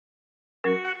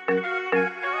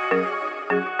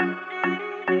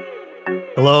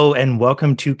Hello and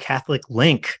welcome to Catholic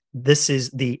Link. This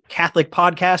is the Catholic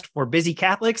podcast for busy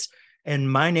Catholics,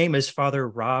 and my name is Father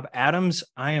Rob Adams.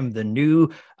 I am the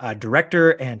new director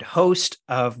and host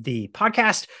of the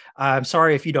podcast. I'm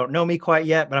sorry if you don't know me quite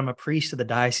yet, but I'm a priest of the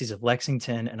Diocese of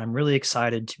Lexington, and I'm really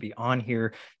excited to be on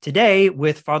here today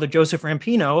with Father Joseph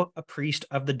Rampino, a priest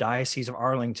of the Diocese of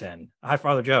Arlington. Hi,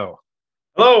 Father Joe.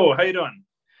 Hello, how you doing?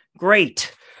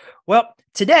 Great. Well,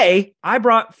 today I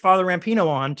brought Father Rampino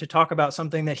on to talk about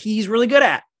something that he's really good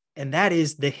at, and that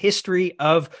is the history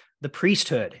of the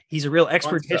priesthood. He's a real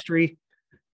expert in history,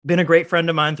 been a great friend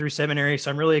of mine through seminary, so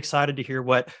I'm really excited to hear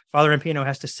what Father Rampino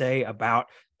has to say about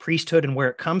priesthood and where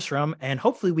it comes from, and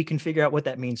hopefully we can figure out what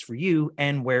that means for you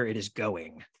and where it is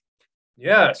going.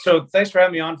 Yeah, so thanks for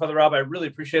having me on, Father Rob. I really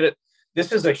appreciate it.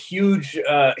 This is a huge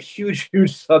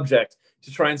subject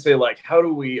to try and say, like, how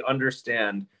do we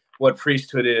understand what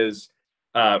priesthood is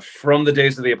from the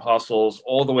days of the apostles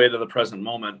all the way to the present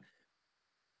moment.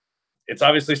 It's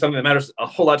obviously something that matters a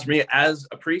whole lot to me as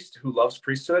a priest who loves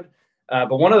priesthood.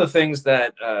 But one of the things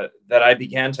that I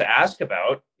began to ask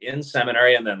about in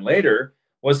seminary and then later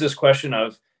was this question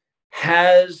of,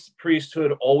 has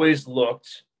priesthood always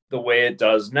looked the way it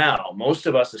does now? Most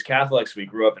of us as Catholics, we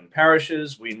grew up in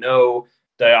parishes. We know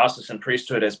diocesan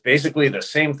priesthood as basically the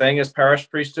same thing as parish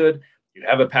priesthood. You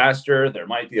have a pastor, there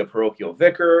might be a parochial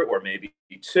vicar, or maybe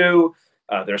two.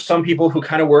 There's some people who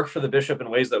kind of work for the bishop in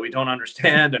ways that we don't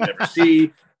understand and never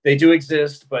see. They do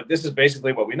exist, but this is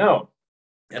basically what we know.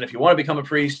 And if you want to become a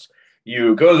priest,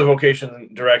 you go to the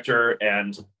vocation director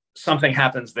and something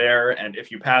happens there. And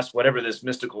if you pass whatever this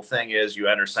mystical thing is, you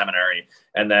enter seminary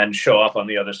and then show up on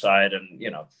the other side. And,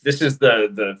 you know, this is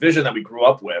the vision that we grew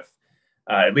up with.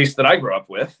 At least that I grew up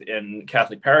with in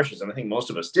Catholic parishes, and I think most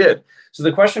of us did. So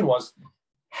the question was,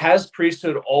 has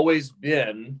priesthood always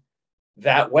been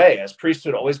that way? Has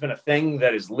priesthood always been a thing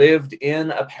that is lived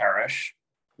in a parish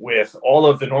with all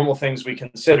of the normal things we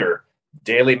consider: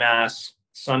 daily mass,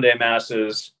 Sunday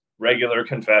masses, regular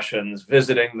confessions,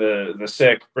 visiting the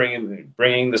sick,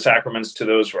 bringing the sacraments to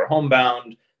those who are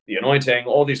homebound, the anointing,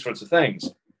 all these sorts of things.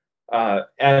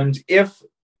 And if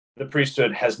the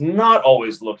priesthood has not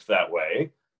always looked that way,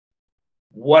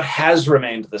 what has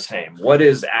remained the same? What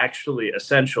is actually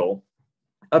essential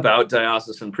about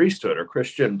diocesan priesthood or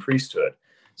Christian priesthood?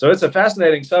 So it's a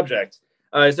fascinating subject.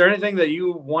 Is there anything that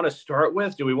you want to start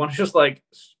with? Do we want to just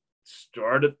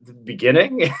start at the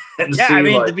beginning and yeah, see? I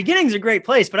mean, the beginning's a great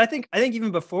place, but I think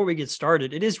even before we get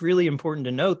started, it is really important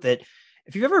to note that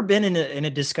if you've ever been in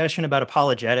a discussion about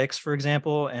apologetics, for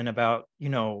example, and about, you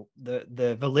know,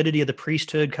 the validity of the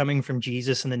priesthood coming from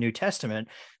Jesus in the New Testament,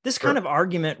 this kind of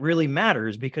argument really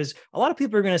matters, because a lot of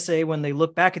people are going to say when they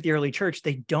look back at the early church,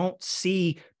 they don't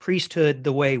see priesthood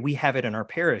the way we have it in our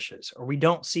parishes, or we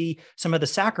don't see some of the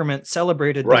sacraments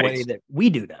celebrated the way that we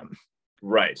do them.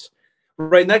 Right.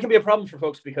 And that can be a problem for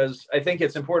folks, because I think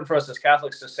it's important for us as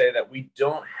Catholics to say that we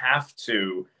don't have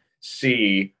to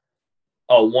see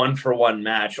a one-for-one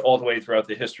match all the way throughout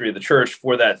the history of the church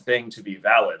for that thing to be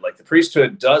valid. Like, the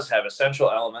priesthood does have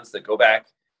essential elements that go back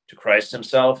to Christ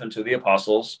himself and to the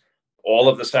apostles. All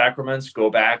of the sacraments go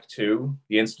back to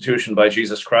the institution by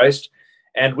Jesus Christ.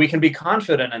 And we can be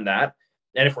confident in that.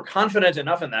 And if we're confident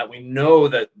enough in that, we know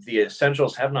that the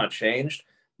essentials have not changed,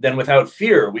 then without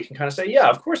fear, we can kind of say, yeah,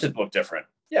 of course it looked different.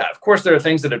 Yeah, of course there are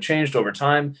things that have changed over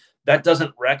time. That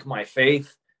doesn't wreck my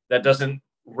faith. That doesn't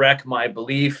wreck my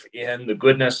belief in the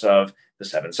goodness of the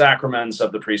seven sacraments,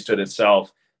 of the priesthood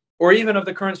itself, or even of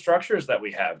the current structures that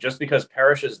we have. Just because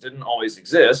parishes didn't always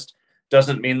exist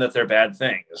doesn't mean that they're bad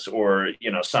things, or,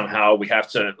 you know, somehow we have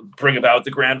to bring about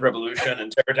the grand revolution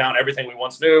and tear down everything we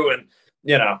once knew, and,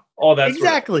 you know, all that.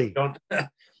 Exactly. Sort of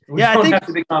we don't have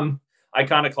to become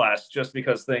iconoclasts just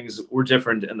because things were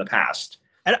different in the past.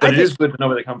 But it is good to know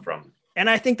where they come from. And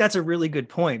I think that's a really good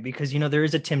point, because, you know, there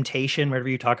is a temptation whenever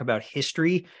you talk about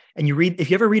history and you read,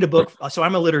 if you ever read a book, so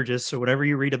I'm a liturgist, so whenever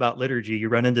you read about liturgy, you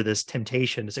run into this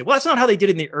temptation to say, well, that's not how they did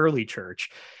it in the early church.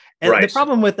 And the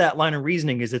problem with that line of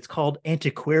reasoning is it's called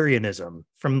antiquarianism,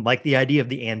 from like the idea of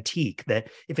the antique, that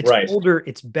if it's older,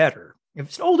 it's better. If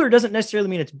it's older, it doesn't necessarily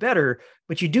mean it's better,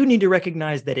 but you do need to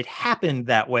recognize that it happened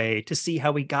that way to see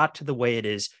how we got to the way it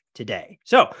is today.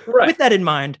 So with that in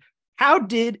mind, how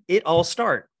did it all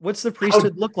start? What's the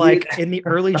priesthood look like in the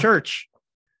early church?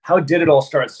 How did it all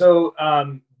start? So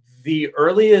the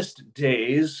earliest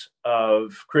days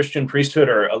of Christian priesthood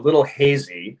are a little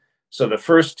hazy. So the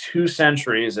first 2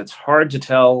 centuries, it's hard to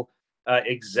tell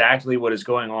exactly what is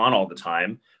going on all the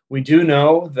time. We do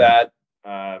know that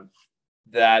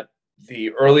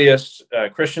the earliest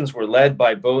Christians were led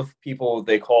by both people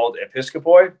they called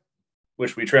episkopoi,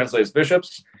 which we translate as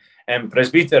bishops, and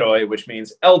presbyteroi, which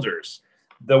means elders.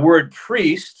 The word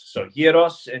priest, so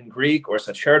hieros in Greek or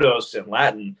sacerdos in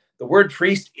Latin, the word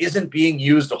priest isn't being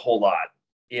used a whole lot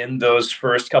in those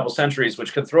first couple centuries,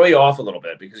 which can throw you off a little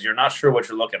bit because you're not sure what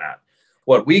you're looking at.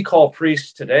 What we call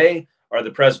priests today are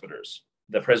the presbyters,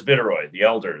 the presbyteroi, the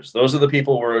elders. Those are the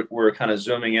people we're kind of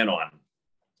zooming in on.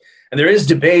 And there is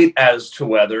debate as to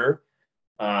whether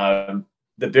the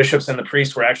bishops and the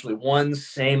priests were actually one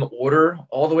same order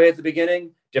all the way at the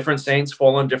beginning. Different saints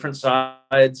fall on different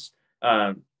sides.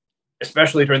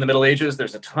 Especially during the Middle Ages,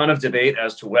 there's a ton of debate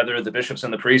as to whether the bishops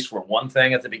and the priests were one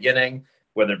thing at the beginning,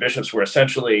 whether bishops were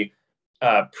essentially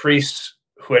priests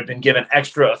who had been given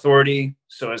extra authority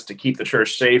so as to keep the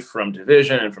church safe from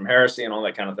division and from heresy and all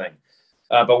that kind of thing.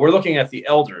 But we're looking at the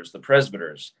elders, the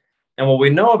presbyters. And what we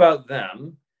know about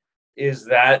them is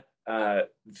that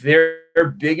their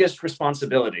biggest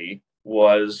responsibility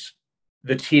was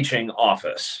the teaching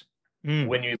office.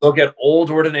 When you look at old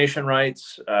ordination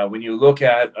rites, when you look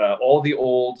at all the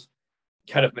old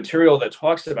kind of material that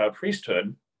talks about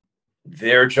priesthood,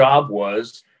 their job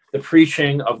was the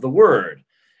preaching of the word.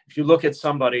 If you look at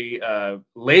somebody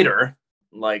later,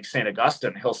 like St.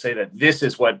 Augustine, he'll say that this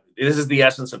is the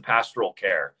essence of pastoral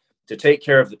care. To take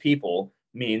care of the people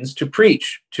means to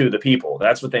preach to the people.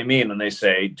 That's what they mean when they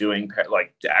say doing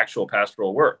like the actual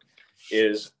pastoral work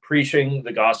is preaching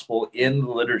the gospel in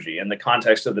the liturgy in the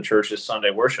context of the church's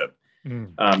Sunday worship.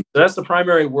 So that's the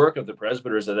primary work of the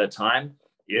presbyters at that time,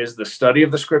 is the study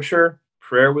of the scripture,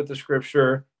 prayer with the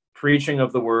scripture, preaching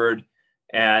of the word,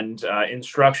 and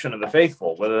instruction of the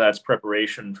faithful, whether that's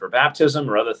preparation for baptism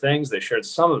or other things. They shared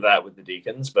some of that with the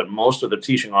deacons, but most of the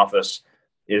teaching office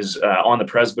is on the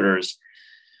presbyters.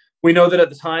 We know that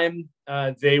at the time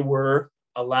they were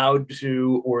allowed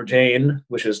to ordain,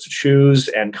 which is to choose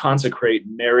and consecrate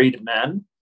married men.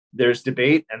 There's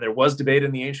debate, and there was debate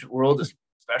in the ancient world,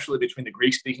 especially between the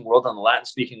Greek-speaking world and the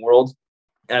Latin-speaking world,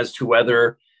 as to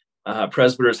whether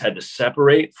presbyters had to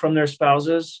separate from their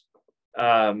spouses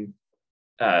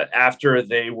after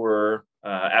they were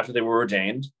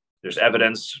ordained. There's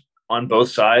evidence on both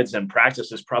sides, and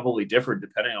practices probably differed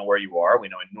depending on where you are. We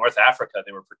know in North Africa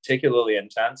they were particularly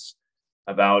intense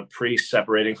about priests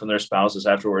separating from their spouses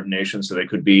after ordination so they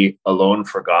could be alone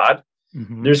for God.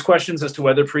 There's questions as to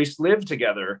whether priests lived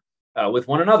together with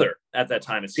one another at that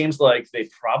time. It seems like they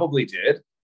probably did.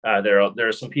 There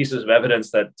are some pieces of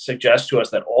evidence that suggest to us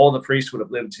that all the priests would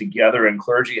have lived together in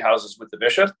clergy houses with the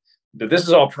bishop. But this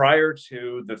is all prior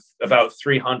to about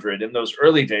 300. In those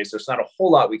early days, there's not a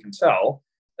whole lot we can tell,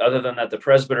 other than that the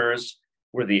presbyters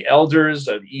were the elders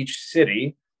of each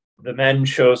city, the men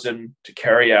chosen to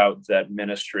carry out that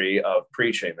ministry of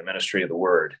preaching, the ministry of the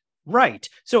word. Right.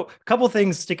 So a couple of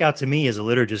things stick out to me as a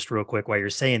liturgist real quick while you're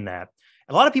saying that.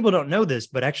 A lot of people don't know this,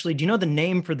 but actually, do you know the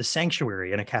name for the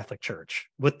sanctuary in a Catholic church?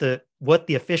 What the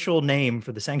official name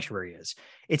for the sanctuary is?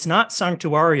 It's not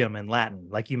sanctuarium in Latin,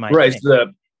 like you might think. It's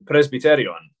the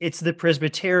presbyterion. It's the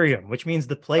presbyterium, which means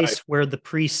the place where the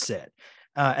priests sit.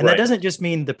 And that doesn't just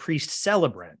mean the priest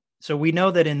celebrant. So we know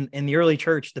that in the early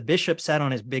church, the bishop sat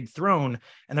on his big throne,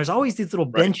 and there's always these little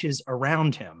benches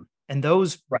around him. And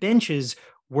those benches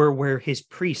were where his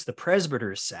priests, the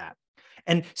presbyters, sat.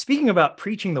 And speaking about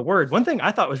preaching the word, one thing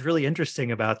I thought was really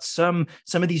interesting about some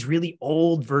of these really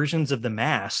old versions of the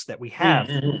Mass that we have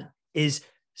is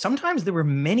sometimes there were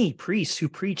many priests who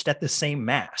preached at the same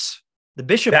Mass. The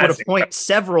bishop would appoint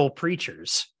several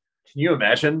preachers. Can you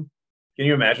imagine?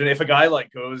 If a guy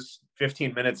like goes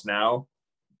 15 minutes now,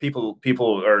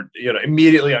 people are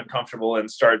immediately uncomfortable and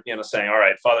start saying, all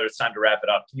right, Father, it's time to wrap it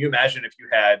up. Can you imagine if you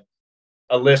had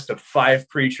a list of 5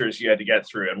 preachers you had to get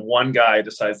through and one guy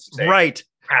decides to take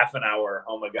half an hour?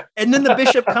 Oh my God. And then the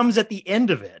bishop comes at the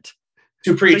end of it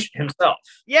to preach himself.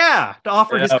 Yeah. To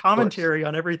offer his commentary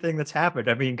on everything that's happened.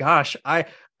 I mean, gosh,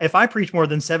 if I preach more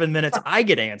than 7 minutes, I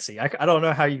get antsy. I don't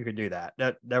know how you could do that.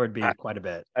 That would be quite a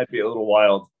bit. That'd be a little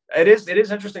wild. It is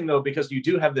interesting though, because you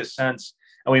do have this sense,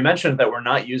 and we mentioned that we're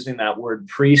not using that word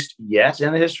priest yet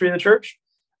in the history of the church.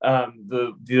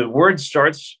 The word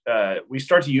starts, we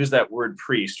start to use that word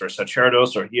priest or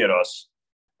sacerdos or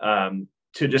hieros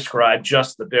to describe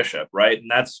just the bishop, right?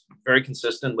 And that's very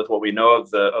consistent with what we know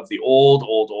of the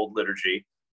old liturgy,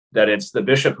 that it's the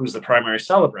bishop who's the primary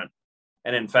celebrant.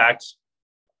 And in fact,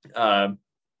 I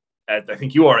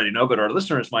think you already know, but our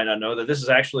listeners might not know that this is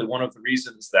actually one of the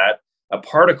reasons that a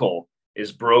particle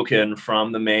is broken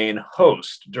from the main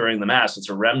host during the Mass. It's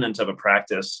a remnant of a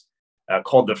practice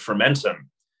called the fermentum,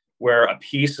 where a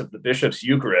piece of the bishop's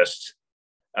Eucharist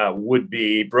would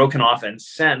be broken off and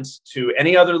sent to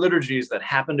any other liturgies that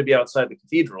happened to be outside the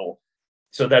cathedral,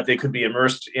 so that they could be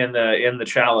immersed in the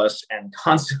chalice and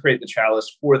consecrate the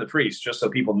chalice for the priest, just so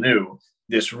people knew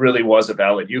this really was a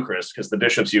valid Eucharist because the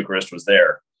bishop's Eucharist was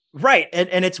there. Right.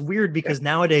 And it's weird because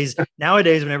nowadays,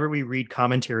 whenever we read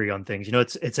commentary on things,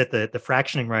 it's at the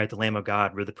fractioning rite at the Lamb of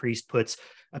God, where the priest puts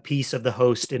a piece of the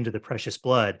host into the precious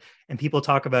blood, and people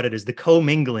talk about it as the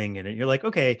commingling in it. You're like,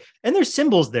 okay, and there's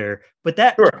symbols there, but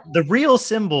the real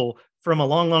symbol from a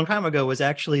long, long time ago was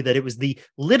actually that it was the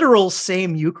literal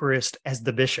same Eucharist as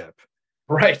the bishop.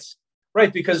 Right.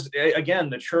 Because again,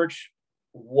 the church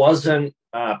wasn't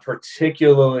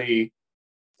particularly,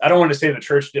 I don't want to say the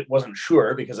church wasn't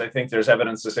sure, because I think there's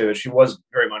evidence to say that she was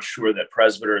very much sure that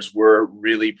presbyters were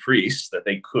really priests, that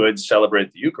they could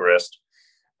celebrate the Eucharist.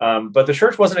 But the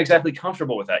church wasn't exactly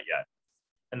comfortable with that yet.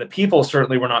 And the people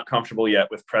certainly were not comfortable yet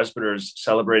with presbyters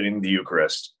celebrating the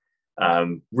Eucharist.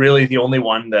 Really, the only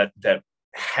one that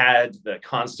had the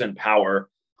constant power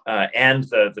and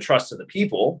the trust of the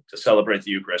people to celebrate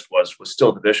the Eucharist was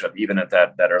still the bishop, even at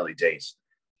that early date.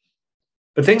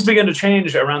 But things begin to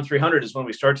change around 300 is when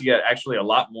we start to get actually a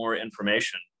lot more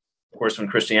information. Of course, when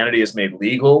Christianity is made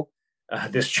legal,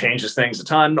 this changes things a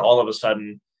ton. All of a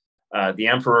sudden, the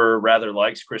emperor rather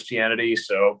likes Christianity,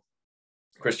 so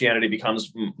Christianity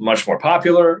becomes much more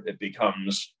popular. It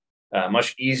becomes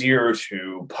much easier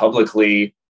to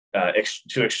publicly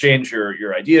to exchange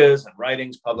your ideas and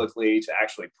writings publicly, to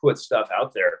actually put stuff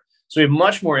out there. So we have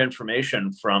much more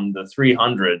information from the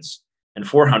 300s and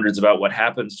 400s about what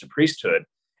happens to priesthood.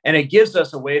 And it gives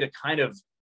us a way to kind of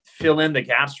fill in the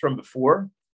gaps from before.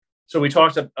 So we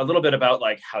talked a little bit about,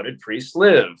 like, how did priests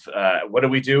live? What do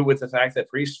we do with the fact that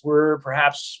priests were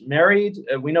perhaps married?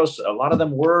 We know a lot of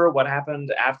them were. What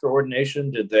happened after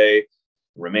ordination? Did they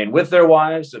remain with their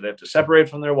wives? Did they have to separate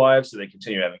from their wives? Did they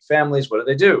continue having families? What do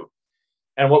they do?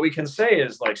 And what we can say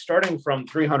is, like, starting from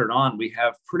 300 on, we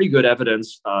have pretty good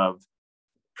evidence of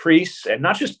priests, and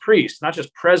not just priests, not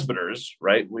just presbyters,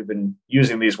 right? We've been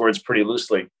using these words pretty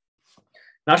loosely.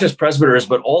 Not just presbyters,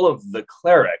 but all of the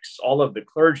clerics, all of the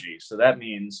clergy. So that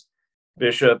means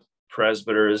bishop,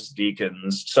 presbyters,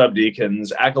 deacons,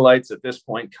 subdeacons, acolytes at this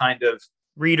point, kind of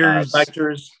readers,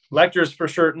 lectors for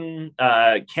certain.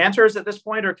 Cantors at this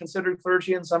point are considered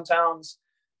clergy in some towns.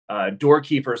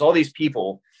 Doorkeepers, all these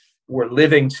people were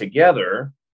living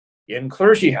together in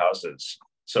clergy houses.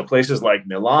 So places like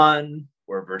Milan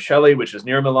or Vercelli, which is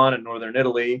near Milan in northern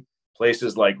Italy,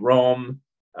 places like Rome,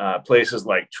 places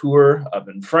like Tours up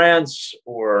in France,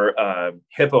 or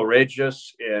Hippo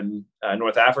Regius in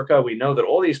North Africa. We know that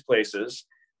all these places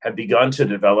have begun to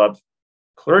develop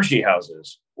clergy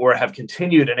houses, or have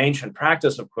continued an ancient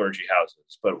practice of clergy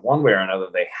houses, but one way or another,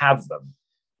 they have them.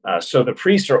 So the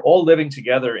priests are all living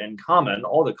together in common.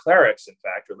 All the clerics, in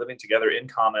fact, are living together in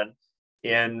common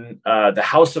in the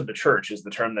house of the church, is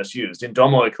the term that's used, in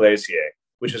Domo Ecclesiae,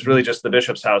 which is really just the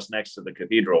bishop's house next to the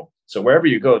cathedral. So wherever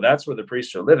you go, that's where the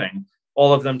priests are living,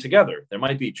 all of them together. There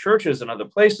might be churches in other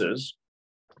places,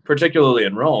 particularly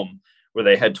in Rome, where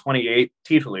they had 28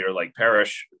 tituli, or like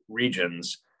parish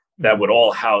regions, that would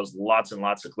all house lots and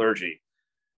lots of clergy.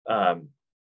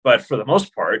 But for the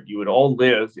most part, you would all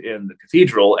live in the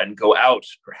cathedral and go out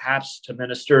perhaps to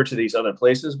minister to these other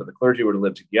places, but the clergy were to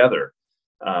live together,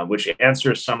 which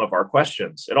answers some of our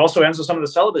questions. It also answers some of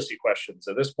the celibacy questions.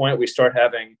 At this point, we start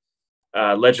having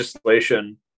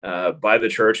legislation by the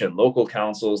church and local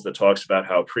councils that talks about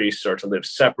how priests are to live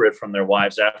separate from their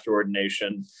wives after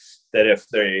ordination, that if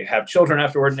they have children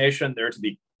after ordination, they're to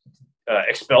be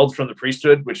expelled from the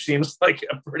priesthood, which seems like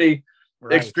a pretty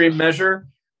extreme measure.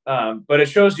 But it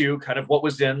shows you kind of what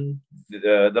was in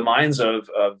the minds of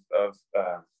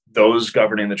those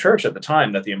governing the church at the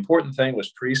time, that the important thing was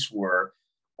priests were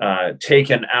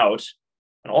taken out,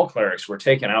 and all clerics were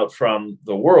taken out from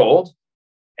the world,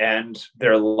 and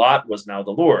their lot was now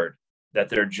the Lord, that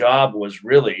their job was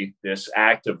really this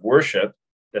act of worship,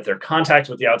 that their contact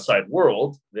with the outside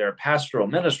world, their pastoral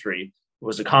ministry,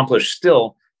 was accomplished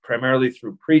still primarily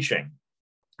through preaching,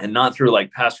 and not through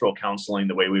like pastoral counseling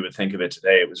the way we would think of it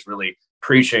today. It was really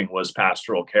preaching was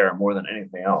pastoral care more than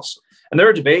anything else. And there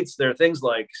are debates. There are things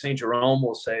like St. Jerome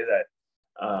will say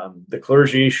that the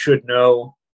clergy should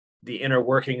know the inner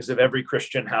workings of every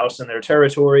Christian house in their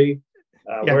territory.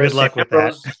 Good luck with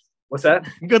that. What's that?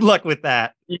 Good luck with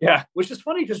that. Yeah, which is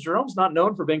funny because Jerome's not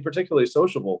known for being particularly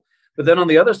sociable. But then on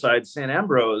the other side, St.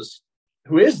 Ambrose,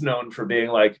 who is known for being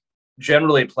like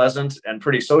generally pleasant and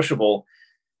pretty sociable,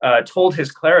 told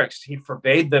his clerics, he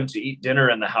forbade them to eat dinner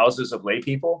in the houses of lay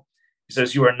people. He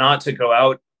says, you are not to go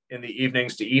out in the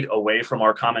evenings to eat away from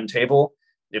our common table.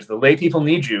 If the lay people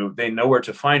need you, they know where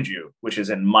to find you, which is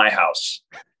in my house.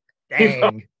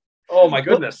 Dang. Oh my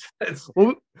goodness.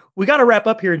 Well, we got to wrap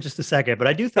up here in just a second, but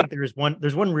I do think there's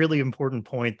one really important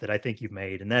point that I think you've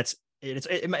made, and that's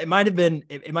it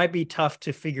might be tough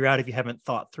to figure out if you haven't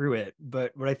thought through it.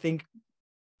 But what I think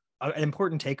an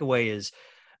important takeaway is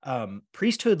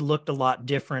priesthood looked a lot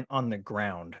different on the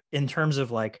ground in terms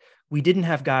of like, we didn't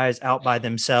have guys out by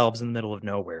themselves in the middle of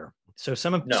nowhere. So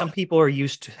some people are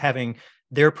used to having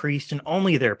their priest and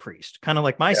only their priest, kind of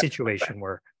like my situation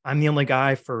where I'm the only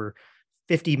guy for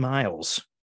 50 miles,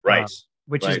 right?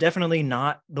 Which is definitely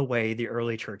not the way the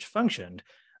early church functioned,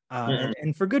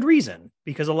 and for good reason,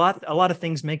 because a lot of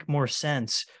things make more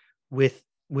sense with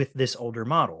this older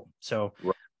model. So,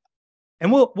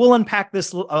 and we'll unpack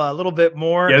this a little bit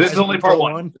more. Yeah, this is only part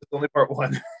one. This is only part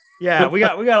one. Yeah, we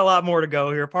got a lot more to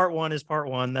go here. Part one is part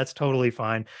one. That's totally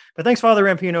fine. But thanks, Father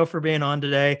Rampino, for being on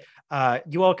today.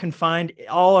 You all can find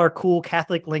all our cool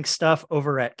Catholic Link stuff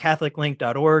over at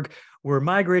catholiclink.org. We're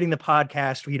migrating the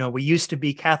podcast. You know, we used to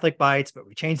be Catholic Bites, but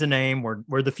we changed the name.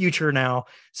 We're the future now.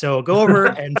 So go over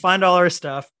and find all our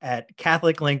stuff at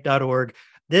catholiclink.org.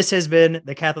 This has been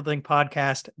the Catholic Link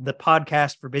Podcast, the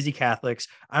podcast for busy Catholics.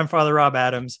 I'm Father Rob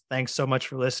Adams. Thanks so much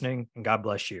for listening, and God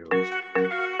bless you.